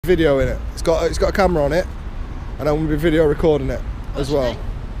Video in it. It's got a camera on it, and I'm going to be video recording it as well.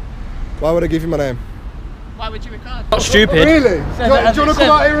 Why would I give you my name? Why would you record? Not stupid. Really? Do you want to come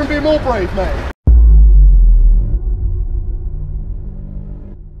out here and be more brave, mate?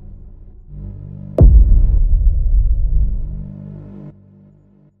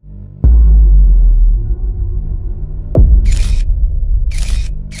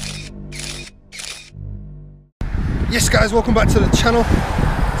 Yes guys, welcome back to the channel.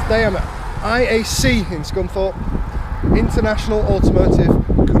 Today I'm at IAC in Scunthorpe, International Automotive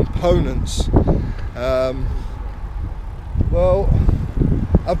Components. Well,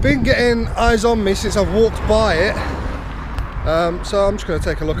 I've been getting eyes on me since I've walked by it, so I'm just going to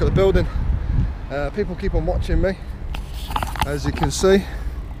take a look at the building. People keep on watching me, as you can see.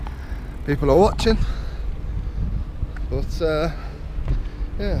 People are watching, but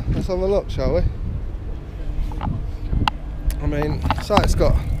yeah, let's have a look, shall we? I mean, the site's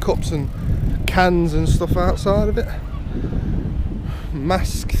got cups and cans and stuff outside of it.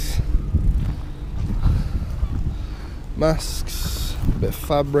 Masks, a bit of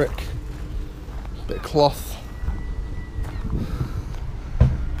fabric, a bit of cloth.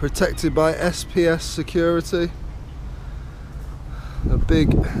 Protected by SPS security. The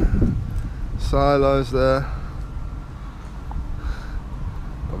big silos there.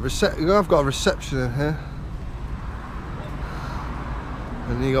 I've got a reception in here.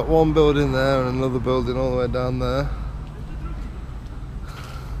 And you got one building there and another building all the way down there.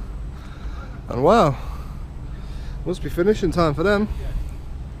 And wow, must be finishing time for them.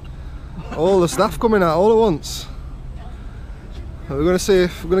 All the staff coming out all at once. But we're going to see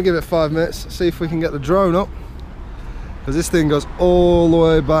if we're going to give it 5 minutes, see if we can get the drone up, because this thing goes all the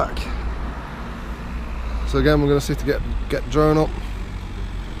way back. So again, we're going to see to get drone up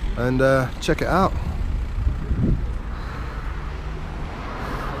and check it out.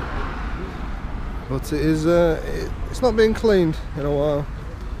 But it is, it's not been cleaned in a while.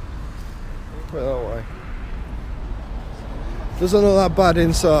 Put it that way. Doesn't look that bad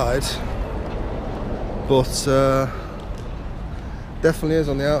inside, but definitely is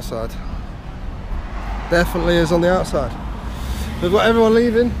on the outside. Definitely is on the outside. We've got everyone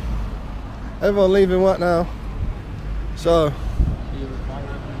leaving. Everyone leaving right now. So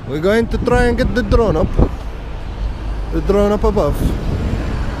we're going to try and get the drone up. The drone up above.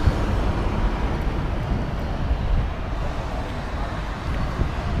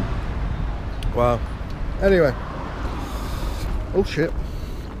 Wow. Anyway. Oh shit.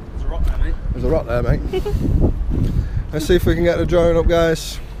 There's a rock there, mate. There's a rock there, mate. Let's see if we can get the drone up,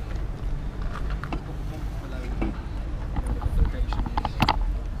 guys.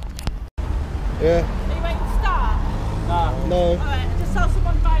 Yeah. Are you waiting to start? Nah. No. Alright, I just saw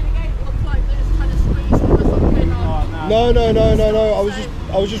someone by the gate look like they're just trying to squeeze in or something. No.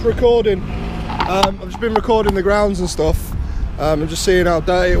 I was just recording. I've just been recording the grounds and stuff. And just seeing how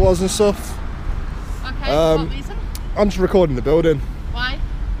dirty it was and stuff. Okay, for what reason? I'm just recording the building. Why?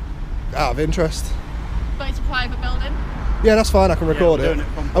 Out of interest. But it's a private building. Yeah, that's fine. I can record it.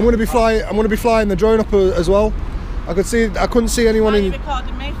 I'm going to be flying the drone up as well. I couldn't see anyone Why are you in.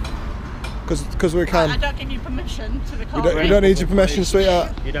 recording me? Because we can. I don't give you permission to record We don't need your permission,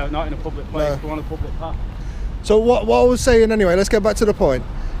 sweetheart. You don't, not in a public place. No. Go on a public path. So what I was saying anyway. Let's get back to the point.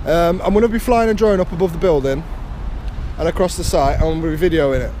 I'm going to be flying a drone up above the building and across the site. I'm going to be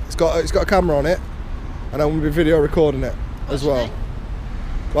videoing it. It's got a camera on it, and I'm going to be video recording it as well.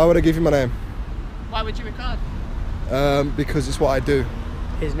 Why would I give you my name? Why would you record? Because it's what I do.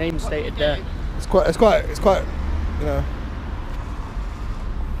 His name's stated there. It's quite, you know.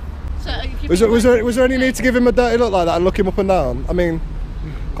 So Was there any need to give him a dirty look like that and look him up and down? I mean,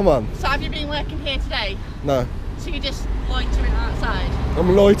 come on. So have you been working here today? No. So you're just loitering outside?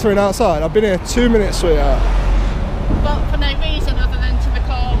 I'm loitering outside. I've been here 2 minutes, sweetheart. But for no reason other than to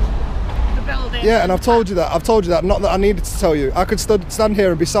record the building? Yeah, and I've told you that. Not that I needed to tell you. I could stand here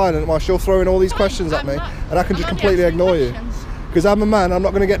and be silent while you're throwing all these questions at me, and I can just completely ignore you. Because I'm a man. I'm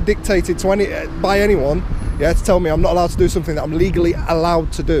not going to get dictated to by anyone. Yeah, to tell me I'm not allowed to do something that I'm legally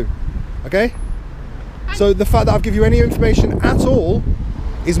allowed to do. Okay? So the fact that I've given you any information at all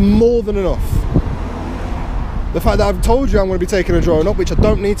is more than enough. The fact that I've told you I'm going to be taking a drone up, which I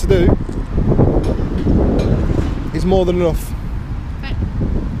don't need to do, is more than enough.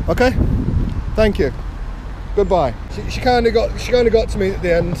 Okay? Thank you. Goodbye. She kind of got to me at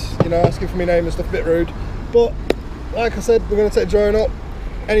the end, you know, asking for my name and stuff, a bit rude. But like I said, we're going to take the drone up.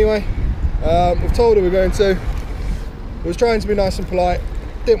 Anyway, we've told her we're going to. We was trying to be nice and polite.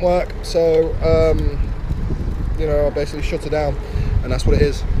 Didn't work, so you know, I basically shut her down, and that's what it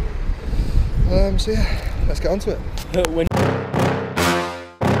is. So yeah, let's get on to it.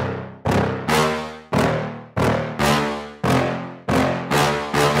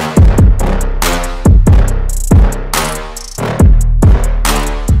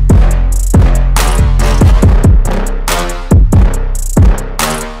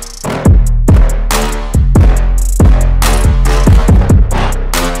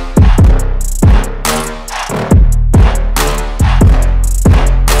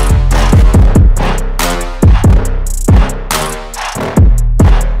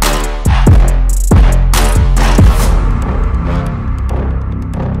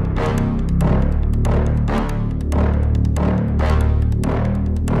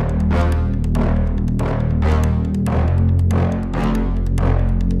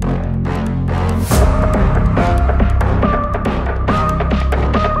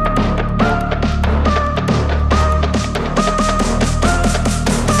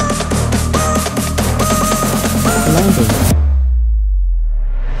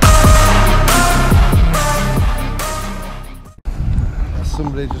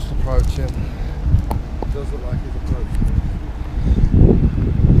 somebody just approaching. Does look like he's approaching.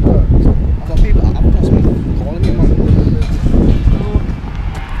 I've got people, I've got some calling me, man.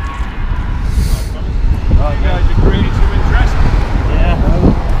 Right, guys, you're creating some interest. Yeah.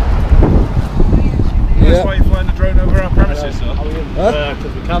 That's why you're flying the drone over our premises, sir.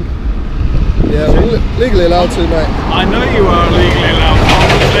 Because we can. Yeah, we're legally allowed to, mate. I know you are legally allowed.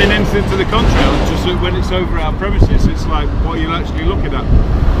 I'm not saying anything to the contrary. I'm just that when it's over our premises, it's like what you're actually looking at.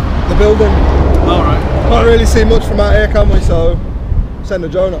 The building. Alright. Can't really see much from out here, can we? So send a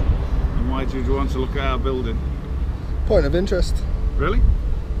drone up. And why do you want to look at our building? Point of interest. Really?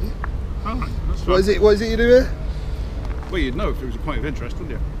 Alright, that's fine. What is it you do here? Well, you'd know if it was a point of interest,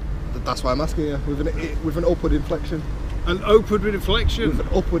 wouldn't you? That's why I'm asking you. With an upward inflection. An upward inflection? With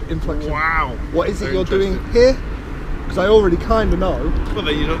an upward inflection. Wow. What is it Very you're doing interesting. here? Because I already kind of know. Well,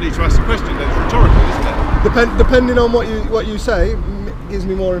 then you don't need to ask the question. Then it's rhetorical, isn't it? Depending on what you say, gives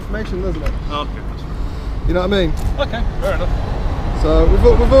me more information, doesn't it? Okay, that's fine. You know what I mean? Okay, fair enough. So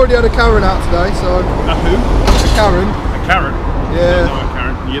we've already had a Karen out today. So A who? a Karen. A Karen? Yeah. No, a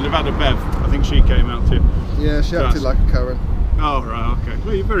Karen. You'd have had a Bev. I think she came out too. Yeah, she acted like a Karen. Oh, right, okay.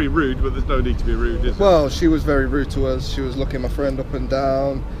 Well, you're very rude, but there's no need to be rude, is there? Well, she was very rude to us. She was looking my friend up and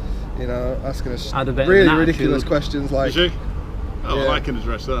down, you know, asking us Had a bit of really an ridiculous attitude. questions like. Is she? Oh, Yeah. well, I can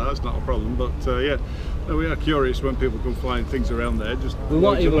address that. That's not a problem. But yeah, no, we are curious when people come flying things around there. Just We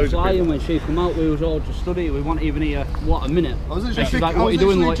weren't even loads of flying people. when she come out, we was all just studying, we weren't even here, what, a minute? I was And literally, she's like, what are you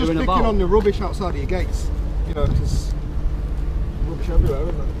doing, like, just you're in a picking bar? on the rubbish outside of your gates, you know, because rubbish everywhere,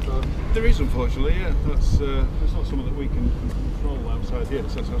 isn't it? So, There is, unfortunately, yeah. That's not something that we can control outside here.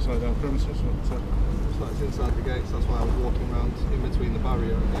 So that's outside our premises. But, it's like it's inside the gates. That's why I was walking around in between the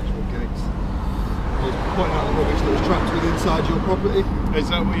barrier and the actual gates. I was pointing out the rubbish that was trapped within inside your property. is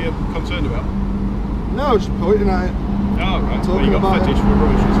that what you're concerned about? No, just pointing at it. Oh, right. Well, Talking you got about fetish it. for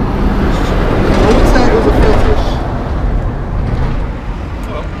rubbish or something. I would say it was a fetish.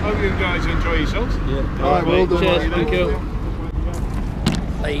 Well, hope you guys enjoy yourselves. Yeah. Alright, well done. Cheers, mate. thank you.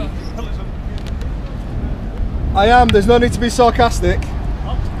 Bye. I am. There's no need to be sarcastic.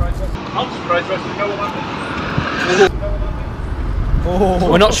 I'm surprised the rest of no one.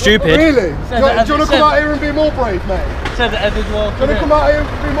 We're not stupid. Really? Do you want to come out here and be more brave, mate? Said that Eddie's Do you want walking to come out here and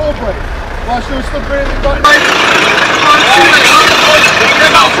be more brave? Whilst you're stood really right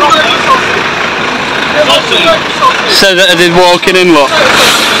Said that Eddie's walking in, look.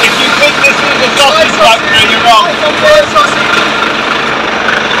 If you think this is a sausage factory, you're wrong.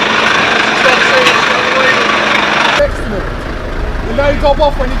 next to me. And now you gob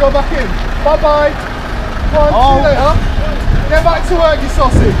off when you go back in. Bye bye. Come on, see you later. Get back to work, you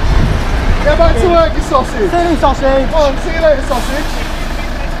sausage. Get back to work, you sausage. See you, sausage. Come on, see you later, sausage.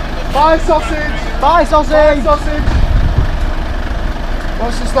 Bye, sausage. Bye, sausage. Bye, sausage.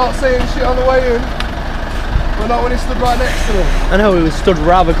 Wants to start saying shit on the way in, but not when he stood right next to me. I know, he was stood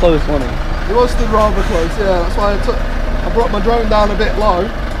rather close, wasn't he? He was stood rather close, yeah. That's why I brought my drone down a bit low.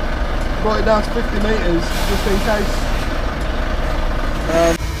 Brought it down to 50 metres just in case.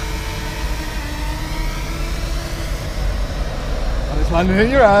 And it's landing in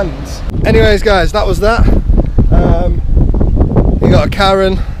your hands. Anyways, guys, that was that. You got a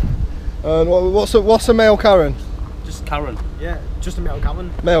Karen. And what's a male Karen? Just Karen. Yeah, just a metal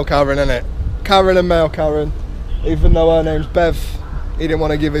Karen. Male Karen, innit? Karen and male Karen. Even though her name's Bev, he didn't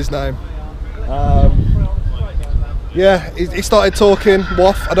want to give his name. Yeah, he started talking,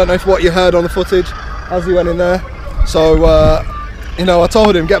 waff. I don't know if what you heard on the footage as he went in there. So, you know, I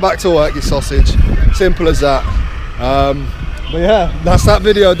told him, get back to work, you sausage. Simple as that. But yeah, that's that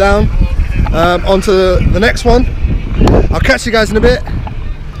video down. On to the next one. I'll catch you guys in a bit.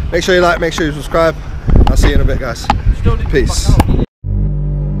 Make sure you like, make sure you subscribe. I'll see you in a bit, guys. Peace.